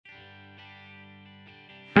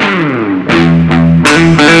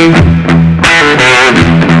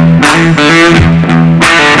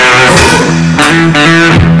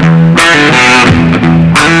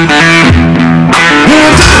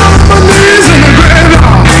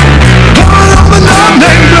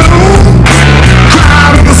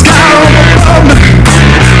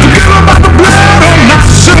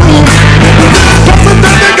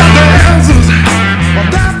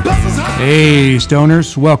Hey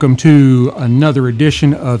Stoners, welcome to another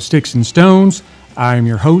edition of Sticks and Stones. I am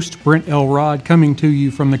your host, Brent Elrod, coming to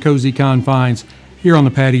you from the cozy confines here on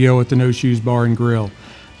the patio at the No Shoes Bar and Grill,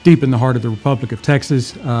 deep in the heart of the Republic of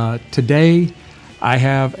Texas. Today, I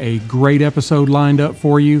have a great episode lined up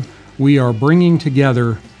for you. We are bringing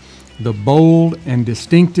together the bold and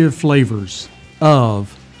distinctive flavors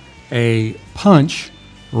of a punch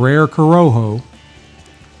rare Corojo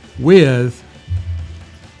with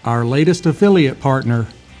our latest affiliate partner,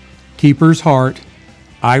 Keeper's Heart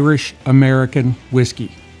Irish American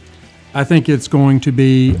Whiskey. I think it's going to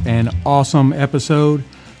be an awesome episode.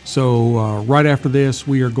 So right after this,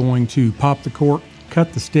 we are going to pop the cork,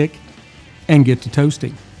 cut the stick, and get to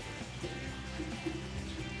toasting.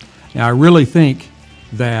 Now, I really think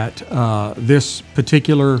that this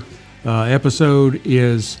particular episode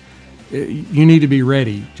is, you need to be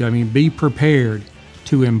ready. I mean, be prepared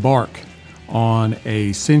to embark on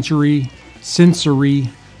a sensory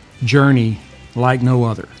journey like no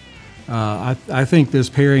other. I think this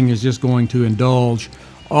pairing is just going to indulge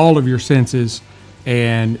all of your senses,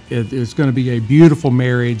 and it's going to be a beautiful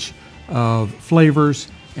marriage of flavors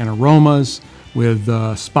and aromas with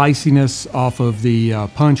spiciness off of the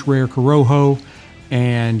Punch Rare Corojo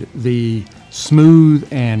and the smooth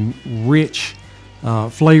and rich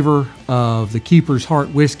flavor of the Keeper's Heart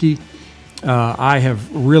Whiskey. I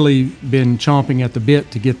have really been chomping at the bit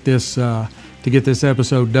to get this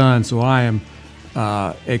episode done, so I am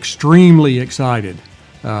extremely excited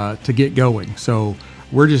to get going. So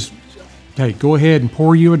we're just, hey, go ahead and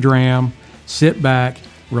pour you a dram, sit back,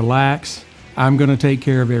 relax. I'm going to take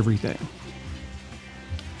care of everything.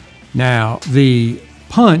 Now, the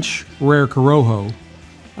Punch Rare Corojo,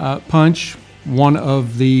 Punch, one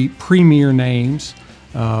of the premier names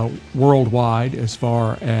worldwide as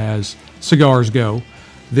far as cigars go.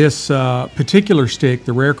 This particular stick,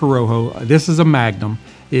 the Rare Corojo, this is a Magnum.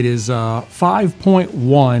 It is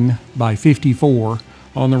 5.1 by 54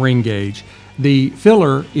 on the ring gauge. The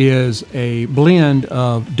filler is a blend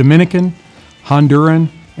of Dominican, Honduran,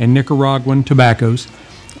 and Nicaraguan tobaccos.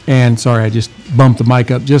 And sorry, I just bumped the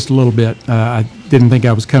mic up just a little bit. I didn't think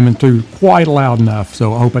I was coming through quite loud enough,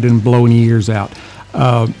 so I hope I didn't blow any ears out.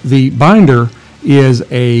 The binder is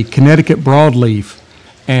a Connecticut broadleaf,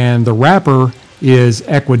 and the wrapper is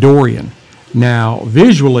Ecuadorian. Now,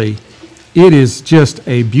 visually, it is just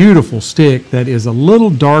a beautiful stick that is a little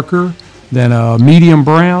darker than a medium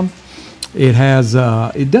brown. It has,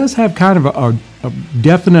 it does have kind of a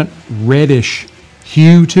definite reddish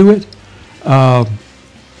hue to it.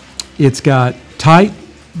 It's got tight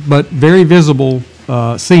but very visible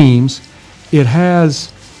seams. It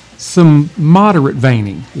has some moderate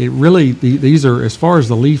veining. It really, these are, as far as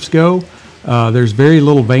the leaves go, there's very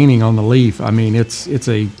little veining on the leaf. I mean, it's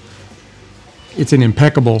an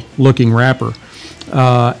impeccable looking wrapper,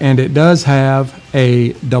 and it does have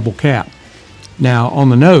a double cap. Now on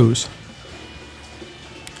the nose,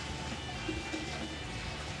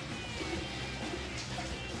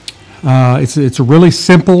 it's a really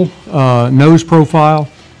simple nose profile.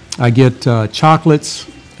 I get chocolate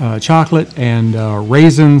and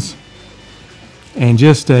raisins, and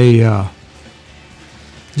just a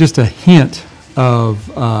hint of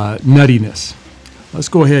nuttiness. Let's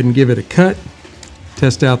go ahead and give it a cut.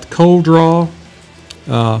 Test out the cold draw.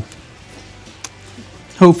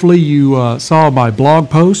 Hopefully you saw my blog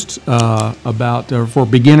post about for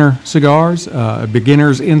beginner cigars,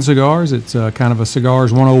 beginners in cigars. It's kind of a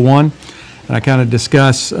cigars 101, and I kind of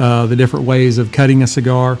discuss the different ways of cutting a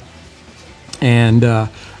cigar. And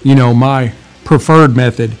my preferred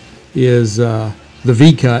method is the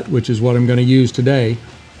V-cut, which is what I'm going to use today,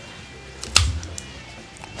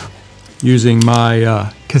 using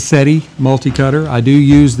my Cassetti multi-cutter. I do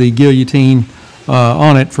use the guillotine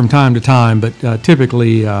on it from time to time, but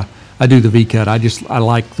typically I do the V-cut. I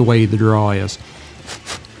like the way the draw is.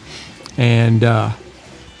 And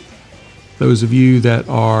those of you that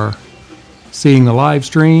are seeing the live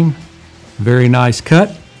stream, very nice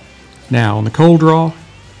cut. Now on the cold draw,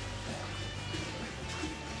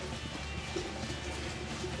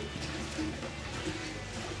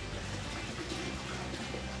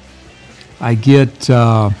 I get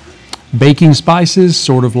baking spices,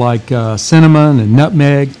 sort of like cinnamon and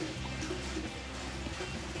nutmeg.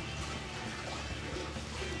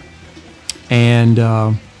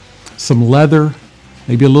 and some leather,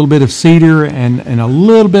 maybe a little bit of cedar, and a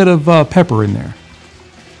little bit of pepper in there.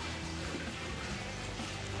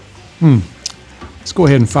 Let's go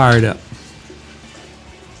ahead and fire it up.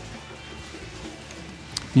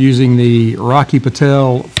 Using the Rocky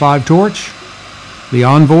Patel 5 torch, the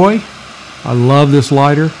Envoy. I love this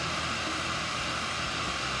lighter.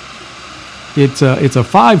 It's a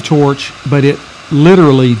 5 torch, but it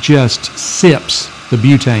literally just sips the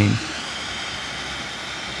butane.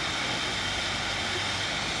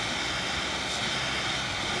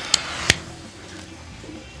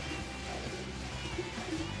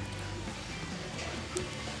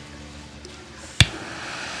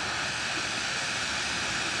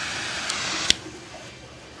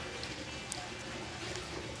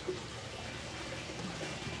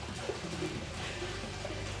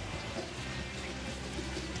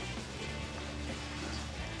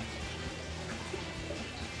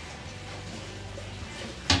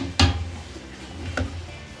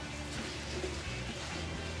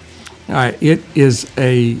 All right,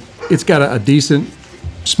 it's got a decent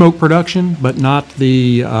smoke production, but not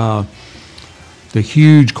the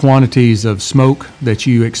huge quantities of smoke that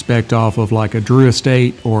you expect off of like a Drew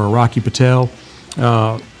Estate or a Rocky Patel.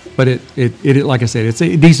 But it like I said, it's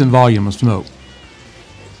a decent volume of smoke.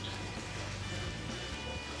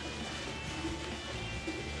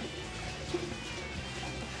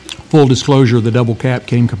 Full disclosure, the double cap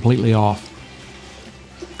came completely off.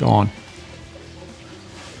 Gone.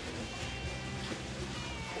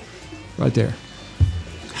 Right there.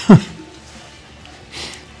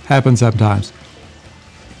 Happens sometimes.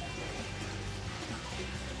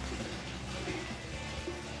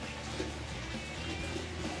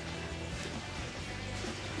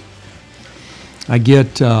 I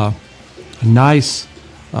get a nice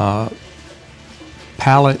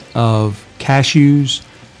palette of cashews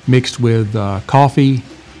mixed with coffee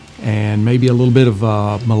and maybe a little bit of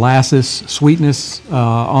molasses sweetness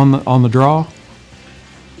on the draw.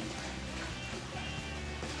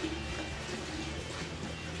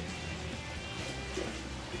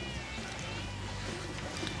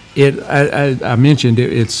 I mentioned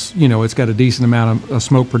it's got a decent amount of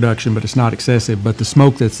smoke production, but it's not excessive. But the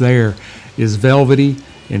smoke that's there is velvety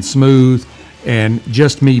and smooth, and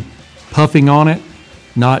just me puffing on it,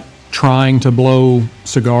 not trying to blow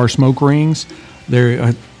cigar smoke rings. There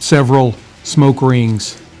are several smoke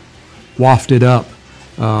rings wafted up.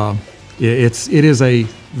 It is a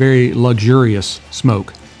very luxurious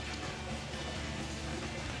smoke.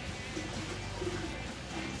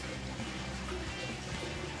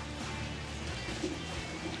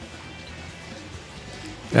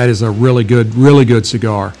 That is a really good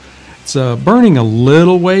cigar. It's burning a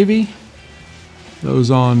little wavy. Those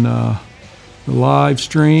on the live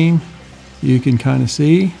stream, you can kind of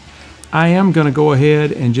see. I am going to go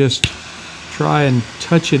ahead and just try and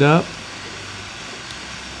touch it up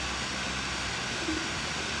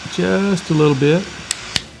just a little bit,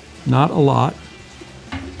 not a lot,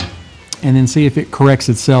 and then see if it corrects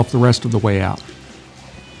itself the rest of the way out.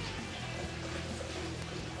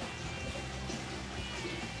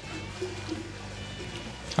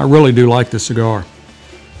 I really do like this cigar.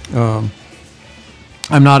 I'm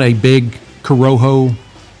not a big Corojo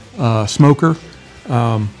smoker.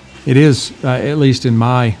 It is, at least in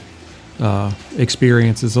my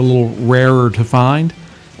experience, it's a little rarer to find.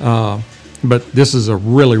 But this is a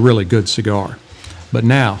really good cigar. But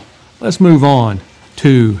now, let's move on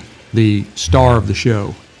to the star of the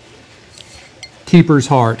show. Keeper's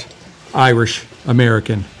Heart Irish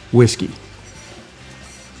American Whiskey.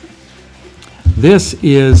 This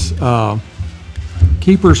is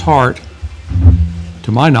Keeper's Heart,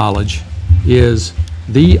 to my knowledge, is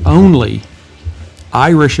the only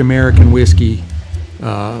Irish American whiskey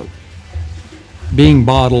being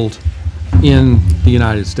bottled in the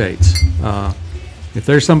United States. If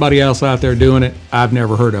there's somebody else out there doing it, I've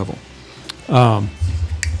never heard of them.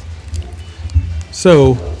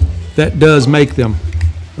 So that does make them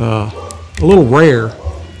a little rare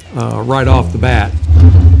right off the bat.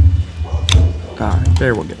 All right,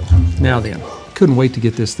 there we go. Now then, couldn't wait to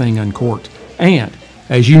get this thing uncorked. And,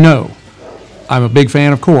 as you know, I'm a big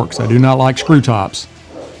fan of corks. I do not like screw tops.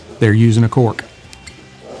 They're using a cork.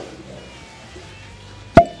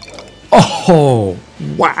 Oh,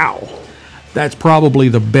 wow. That's probably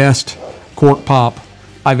the best cork pop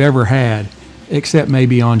I've ever had, except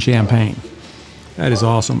maybe on champagne. That is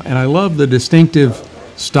awesome. And I love the distinctive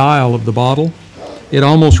style of the bottle. It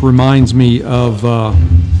almost reminds me of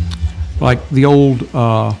like the old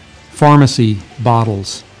pharmacy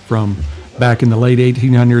bottles from back in the late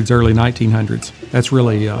 1800s, early 1900s. That's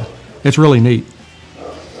really, it's really neat.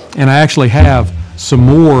 And I actually have some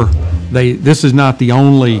more. This is not the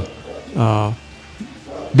only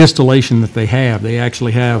distillation that they have. They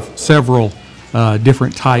actually have several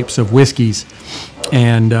different types of whiskeys,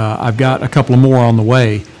 and I've got a couple more on the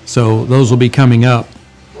way, so those will be coming up.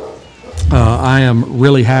 I am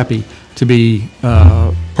really happy to be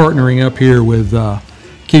partnering up here with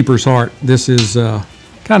Keeper's Heart. This is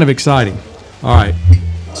kind of exciting. All right,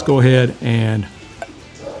 let's go ahead and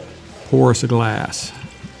pour us a glass.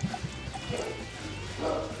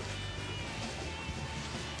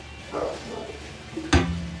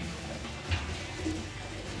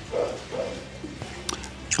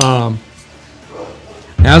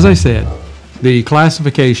 As I said, the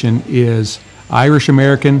classification is Irish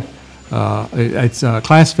American. Its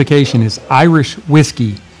classification is Irish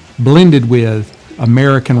whiskey blended with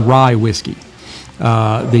American rye whiskey.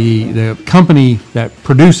 The company that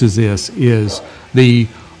produces this is the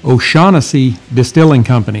O'Shaughnessy Distilling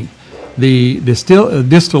Company. The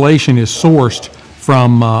distillation is sourced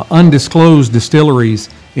from undisclosed distilleries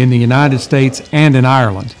in the United States and in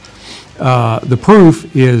Ireland. The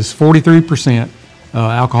proof is 43%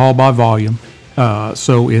 alcohol by volume,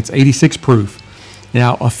 so it's 86 proof.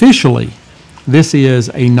 Now, officially, this is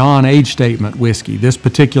a non-age statement whiskey, this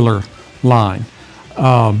particular line.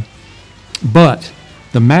 But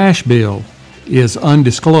the mash bill is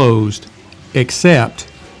undisclosed, except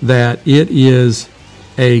that it is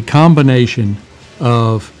a combination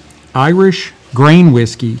of Irish grain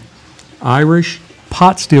whiskey, Irish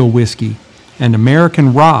pot still whiskey, and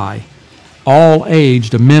American rye, all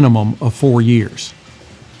aged a minimum of 4 years.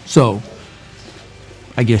 So,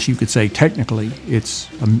 I guess you could say technically it's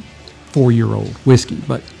a 4-year-old whiskey,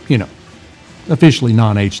 but, officially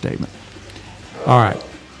non-age statement. All right.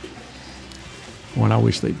 I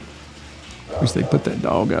wish they'd put that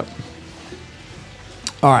dog up.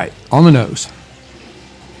 All right, on the nose.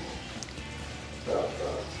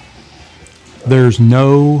 There's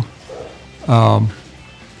no,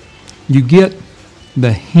 you get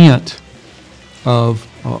the hint of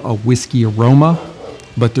a whiskey aroma,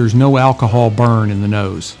 but there's no alcohol burn in the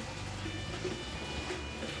nose.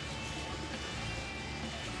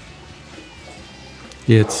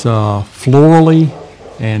 It's florally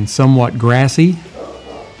and somewhat grassy,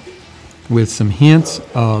 with some hints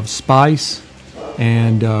of spice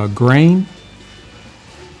and grain.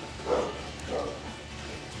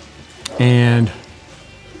 And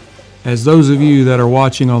as those of you that are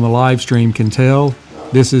watching on the live stream can tell,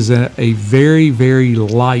 this is a very, very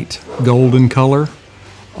light golden color,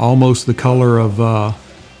 almost the color of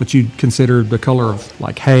what you'd consider the color of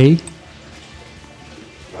like hay.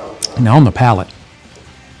 Now on the palate.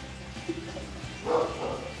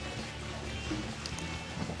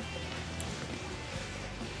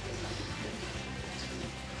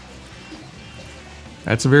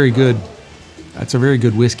 That's a very good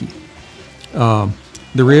whiskey.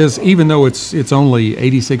 There is, even though it's only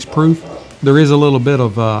 86 proof, there is a little bit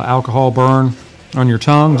of alcohol burn on your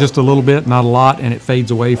tongue, just a little bit, not a lot, and it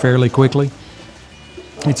fades away fairly quickly.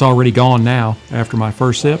 It's already gone now after my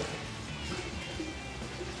first sip.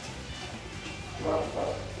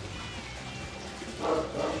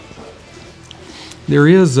 There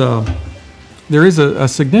is a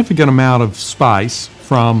significant amount of spice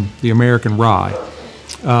from the American rye.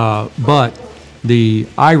 But the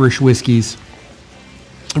Irish whiskeys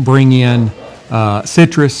bring in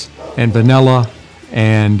citrus and vanilla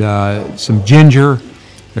and some ginger.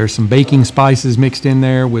 There's some baking spices mixed in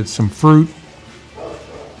there with some fruit,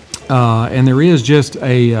 and there is just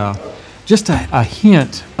a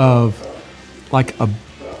hint of like a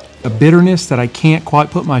bitterness that I can't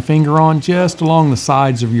quite put my finger on, just along the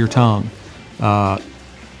sides of your tongue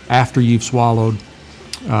after you've swallowed.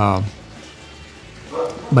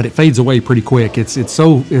 But it fades away pretty quick. It's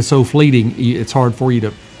so fleeting. It's hard for you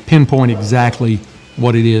to pinpoint exactly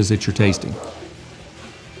what it is that you're tasting.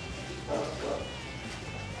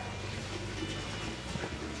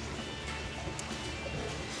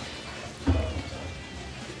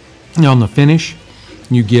 Now on the finish,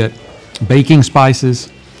 you get baking spices,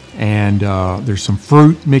 and there's some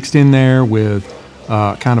fruit mixed in there with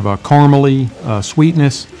kind of a caramely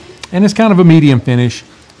sweetness, and it's kind of a medium finish.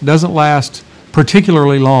 It doesn't last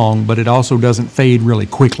particularly long, but it also doesn't fade really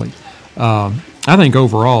quickly. I think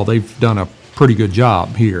overall they've done a pretty good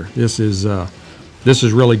job here. This is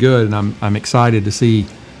really good, and I'm excited to see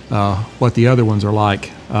what the other ones are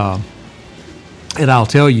like. And I'll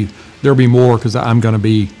tell you, there'll be more, because I'm going to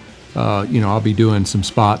be, I'll be doing some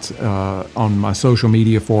spots on my social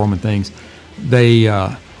media for them and things.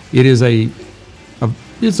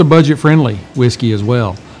 It's a budget-friendly whiskey as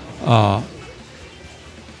well.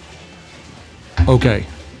 Okay,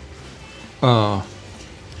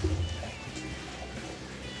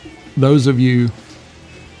 those of you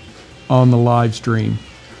on the live stream,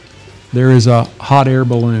 there is a hot air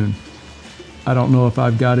balloon. I don't know if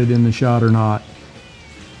I've got it in the shot or not.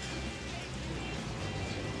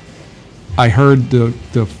 I heard the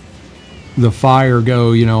fire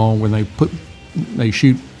go, you know, when they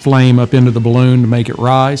shoot flame up into the balloon to make it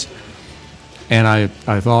rise. And I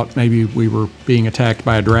thought maybe we were being attacked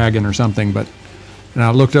by a dragon or something, and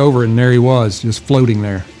I looked over and there he was, just floating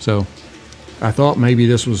there. So I thought maybe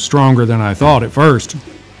this was stronger than I thought at first.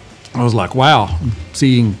 I was like, wow,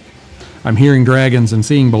 I'm hearing dragons and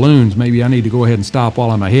seeing balloons. Maybe I need to go ahead and stop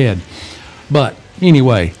while I'm ahead. But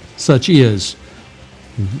anyway, such is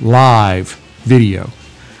live video.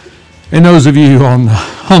 And those of you on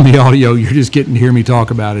the audio, you're just getting to hear me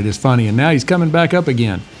talk about it. It's funny. And now he's coming back up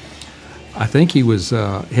again. I think he was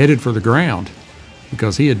headed for the ground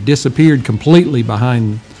because he had disappeared completely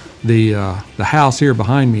behind the house here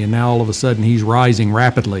behind me, and now all of a sudden he's rising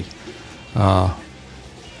rapidly. I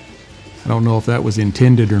don't know if that was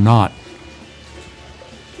intended or not.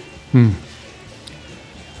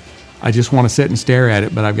 I just want to sit and stare at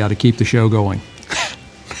it, but I've got to keep the show going.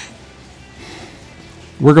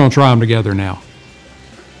 We're going to try them together now.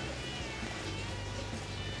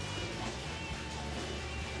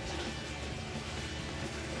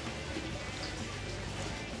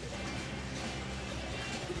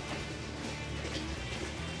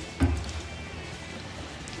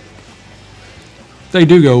 They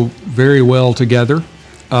do go very well together.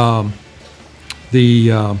 The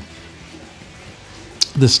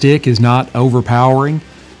stick is not overpowering,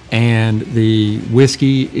 and the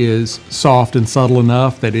whiskey is soft and subtle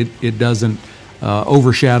enough that it doesn't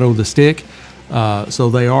overshadow the stick. So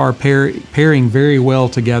they are pairing very well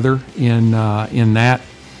together in that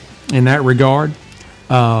regard.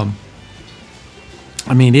 I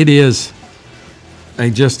mean, it is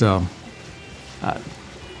it's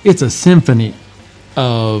a symphony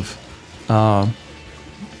of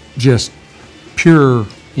just pure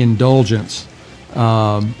indulgence,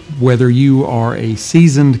 whether you are a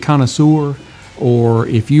seasoned connoisseur or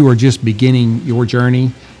if you are just beginning your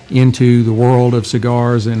journey into the world of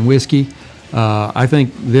cigars and whiskey. I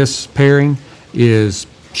think this pairing is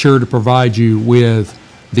sure to provide you with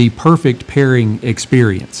the perfect pairing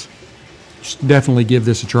experience. Just definitely give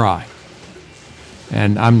this a try.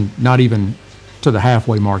 And I'm not even to the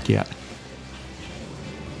halfway mark yet.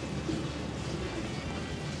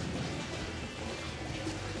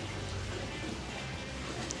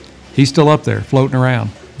 He's still up there, floating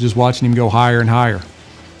around. Just watching him go higher and higher.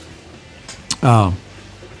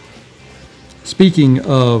 Speaking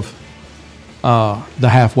of the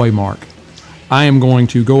halfway mark, I am going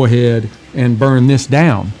to go ahead and burn this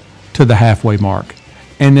down to the halfway mark,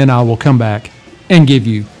 and then I will come back and give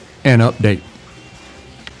you an update.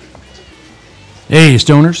 Hey,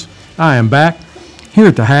 Stoners, I am back here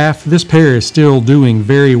at the half. This pair is still doing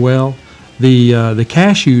very well. The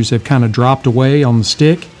cashews have kind of dropped away on the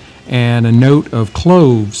stick, and a note of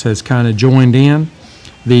cloves has kind of joined in.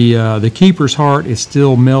 The Keeper's Heart is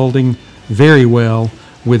still melding very well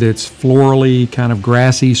with its florally kind of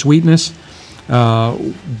grassy sweetness.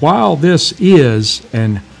 While this is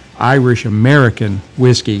an Irish American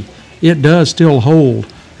whiskey, it does still hold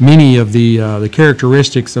many of the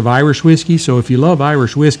characteristics of Irish whiskey. So if you love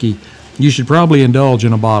Irish whiskey, you should probably indulge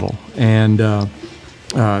in a bottle and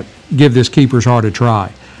give this Keeper's Heart a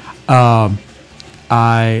try.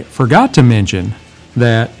 I forgot to mention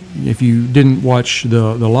that if you didn't watch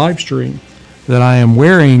the live stream, that I am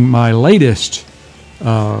wearing my latest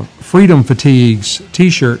Freedom Fatigues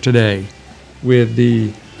t-shirt today with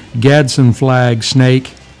the Gadsden flag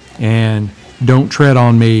snake and Don't Tread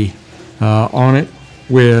on Me on it,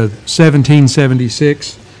 with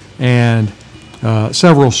 1776 and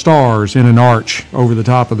several stars in an arch over the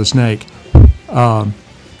top of the snake.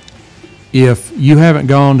 If you haven't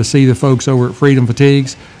gone to see the folks over at Freedom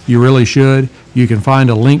Fatigues, you really should. You can find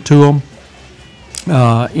a link to them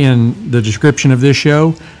in the description of this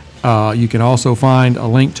show. You can also find a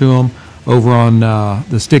link to them over on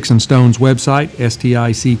the Sticks and Stones website,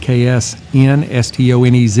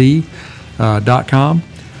 sticksnstonez.com.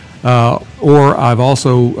 Or I've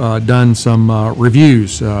also done some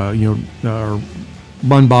reviews, or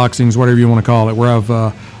unboxings, whatever you want to call it, where I've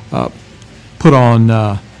put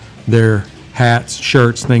on their hats,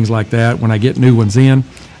 shirts, things like that when I get new ones in.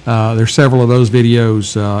 There's several of those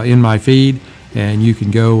videos in my feed, and you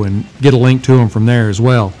can go and get a link to them from there as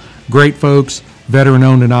well. Great folks, veteran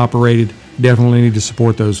owned and operated. Definitely need to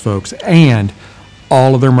support those folks. And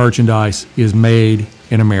all of their merchandise is made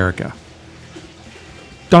in America.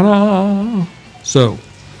 Ta-da! So,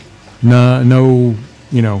 No,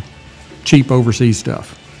 cheap overseas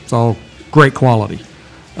stuff. It's all great quality.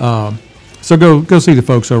 So go see the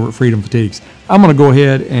folks over at Freedom Fatigues. I'm going to go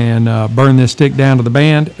ahead and burn this stick down to the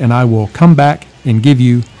band, and I will come back and give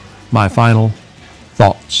you my final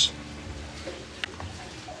thoughts.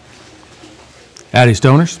 Howdy,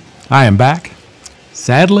 Stoners. I am back.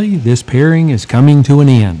 Sadly, this pairing is coming to an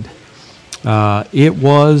end. It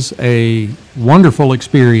was a wonderful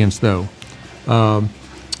experience, though.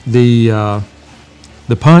 The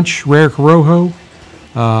punch Rare Corojo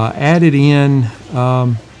added in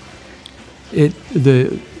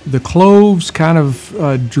the cloves kind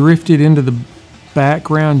of drifted into the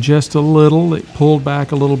background just a little. It pulled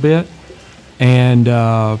back a little bit, and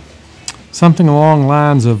something along the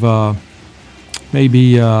lines of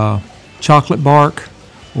maybe chocolate bark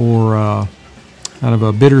or kind of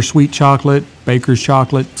a bittersweet chocolate, baker's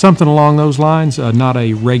chocolate, something along those lines. Not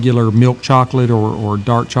a regular milk chocolate or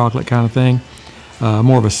dark chocolate kind of thing.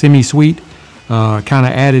 More of a semi-sweet kind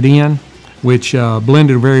of added in, which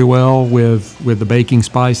blended very well with the baking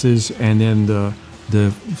spices, and then the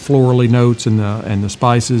florally notes and the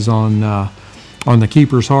spices on the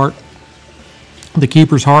Keeper's Heart. The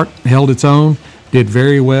Keeper's Heart held its own, did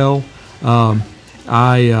very well.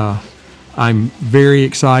 I'm very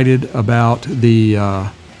excited about the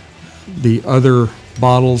other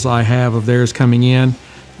bottles I have of theirs coming in.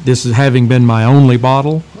 This is having been my only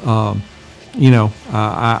bottle. I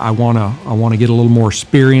want to get a little more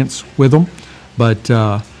experience with them, but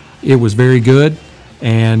it was very good,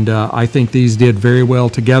 and I think these did very well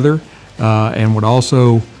together, and would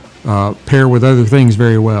also pair with other things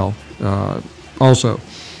very well.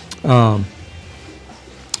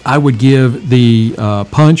 I would give the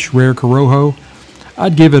Punch Rare Corojo,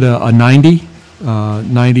 I'd give it a 90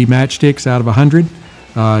 matchsticks out of 100.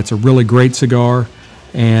 It's a really great cigar,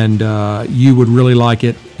 and you would really like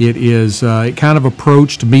it. It kind of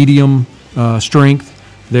approached medium strength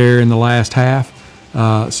there in the last half,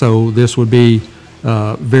 so this would be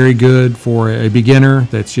very good for a beginner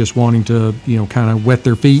that's just wanting to kind of wet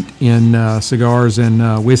their feet in cigars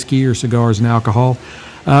and whiskey, or cigars and alcohol.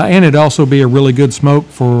 And it'd also be a really good smoke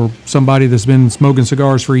for somebody that's been smoking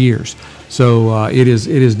cigars for years. So it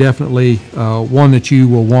is definitely one that you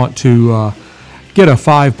will want to get a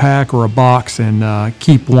 5-pack or a box and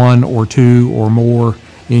keep 1 or 2 or more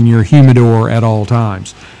in your humidor at all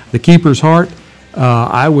times. The Keeper's Heart,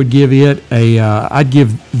 I would give it I'd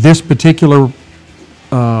give this particular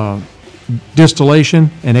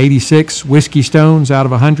distillation an 86 whiskey stones out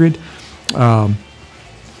of 100.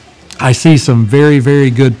 I see some very, very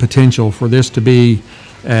good potential for this to be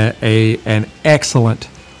an excellent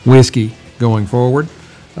whiskey going forward,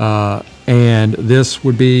 and this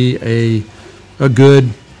would be a good,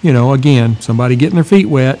 again, somebody getting their feet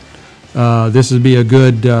wet. This would be a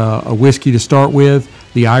good a whiskey to start with.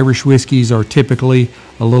 The Irish whiskeys are typically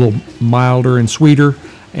a little milder and sweeter,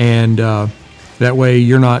 and that way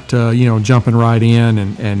you're not jumping right in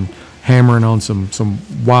and hammering on some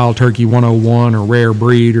Wild Turkey 101 or Rare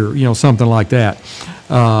Breed or something like that.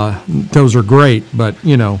 Those are great, but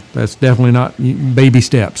that's definitely not baby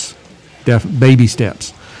steps. Baby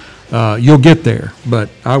steps. You'll get there, but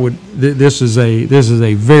this is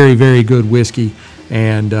a very, very good whiskey,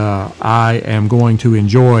 and I am going to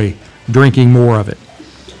enjoy drinking more of it.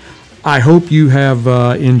 I hope you have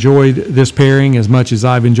enjoyed this pairing as much as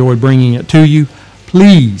I've enjoyed bringing it to you.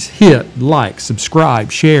 Please hit like,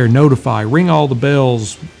 subscribe, share, notify, ring all the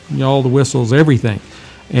bells, all the whistles, everything,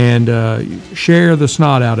 and share the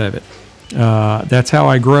snot out of it. That's how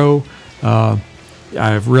I grow.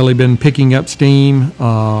 I've really been picking up steam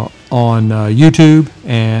on YouTube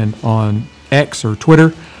and on X or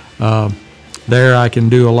Twitter. There I can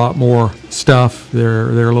do a lot more stuff. They're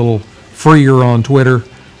a little freer on Twitter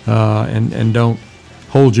and don't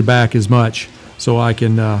hold you back as much, so I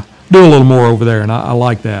can do a little more over there, and I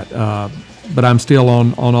like that. But I'm still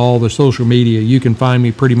on all the social media. You can find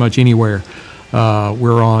me pretty much anywhere.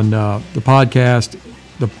 We're on the podcast.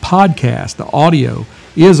 The audio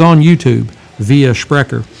is on YouTube via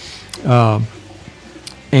Sprecher.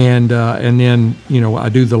 And then, I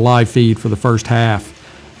do the live feed for the first half.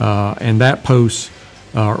 And that posts,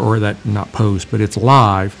 or that, not post, but it's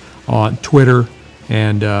live on Twitter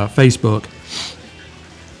and Facebook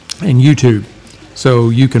and YouTube. So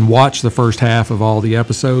you can watch the first half of all the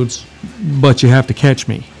episodes, but you have to catch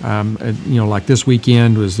me. Like this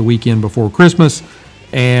weekend was the weekend before Christmas,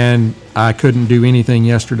 and I couldn't do anything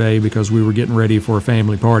yesterday because we were getting ready for a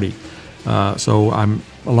family party. So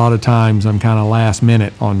a lot of times I'm kind of last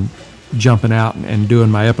minute on jumping out and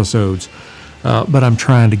doing my episodes, but I'm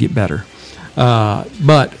trying to get better.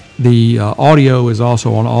 But The audio is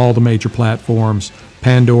also on all the major platforms: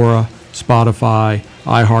 Pandora, Spotify,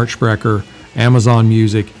 iHeartSprecher, Amazon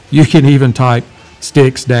Music. You can even type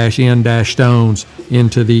Sticks-in-Stones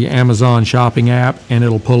into the Amazon shopping app, and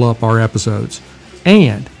it'll pull up our episodes.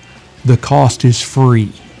 And the cost is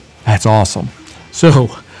free. That's awesome. So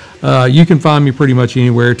you can find me pretty much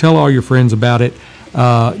anywhere. Tell all your friends about it.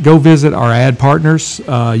 Go visit our ad partners.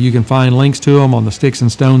 You can find links to them on the Sticks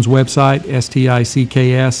and Stones website,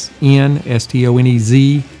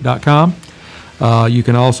 STICKSNSTONEZ.com. You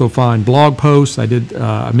can also find blog posts. I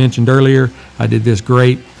mentioned earlier, I did this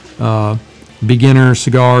great Beginner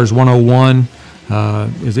Cigars 101.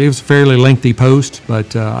 It was a fairly lengthy post,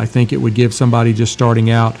 but I think it would give somebody just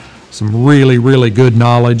starting out some really, really good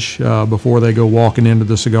knowledge before they go walking into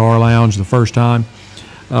the cigar lounge the first time.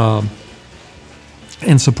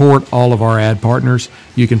 And support all of our ad partners.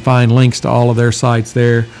 You can find links to all of their sites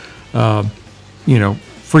there. Freedom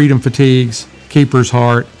Fatigues, Keeper's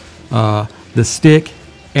Heart, The Stick,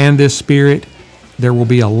 and This Spirit. There will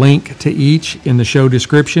be a link to each in the show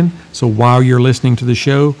description. So while you're listening to the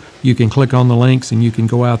show, you can click on the links and you can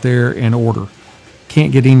go out there and order.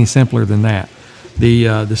 Can't get any simpler than that.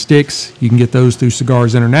 The sticks, you can get those through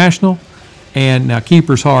Cigars International. And now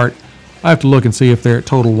Keeper's Heart, I have to look and see if they're at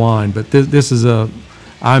Total Wine, but this is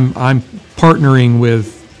I'm partnering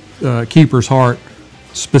with Keeper's Heart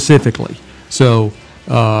specifically. So,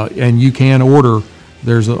 and you can order,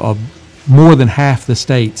 there's more than half the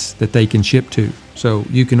states that they can ship to. So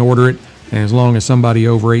you can order it, and as long as somebody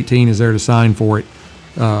over 18 is there to sign for it,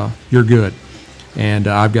 you're good. And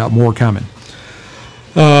I've got more coming.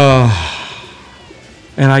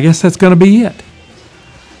 And I guess that's going to be it.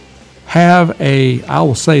 Have a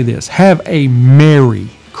Merry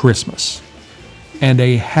Christmas and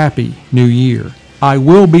a Happy New Year. I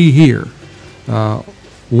will be here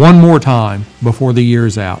one more time before the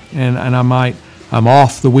year's out. And I'm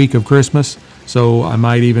off the week of Christmas, so I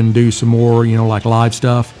might even do some more, like live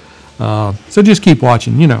stuff. So just keep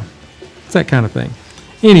watching, it's that kind of thing.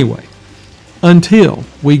 Anyway, until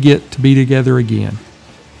we get to be together again,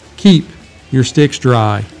 keep your sticks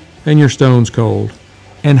dry and your stones cold,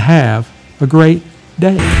 and have a great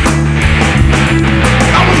day.